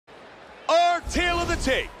tale of the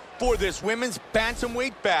tape for this women's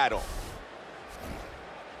bantamweight battle.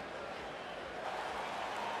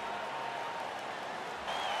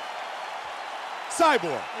 Cyborg.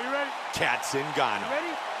 Are you ready? Kat Zingano.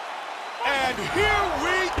 Ready? And here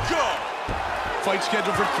we go. Fight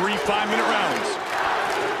scheduled for 3 5-minute rounds.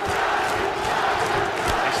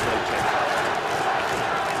 Nice low kick.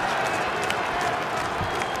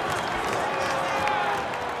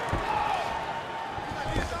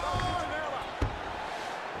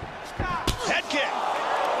 Head kick.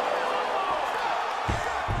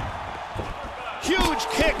 Huge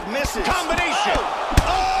kick misses. Combination.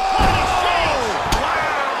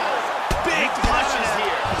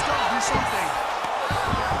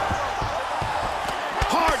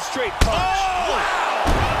 Straight punch. Oh!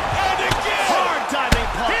 Wow! And again! Hard diving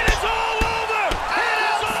punch. It is all over! It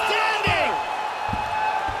is outstanding!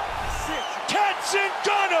 Kat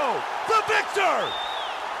Zingano, the victor!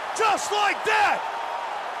 Just like that!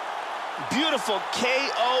 Beautiful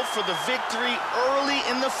KO for the victory early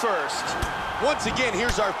in the first. Once again,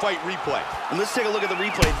 here's our fight replay. And let's take a look at the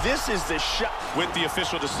replay. This is the shot. With the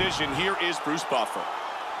official decision, here is Bruce Buffer.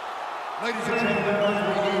 Ladies and gentlemen,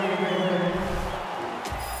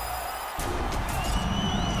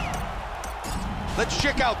 let's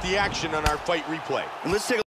check out the action on our fight replay. And let's take a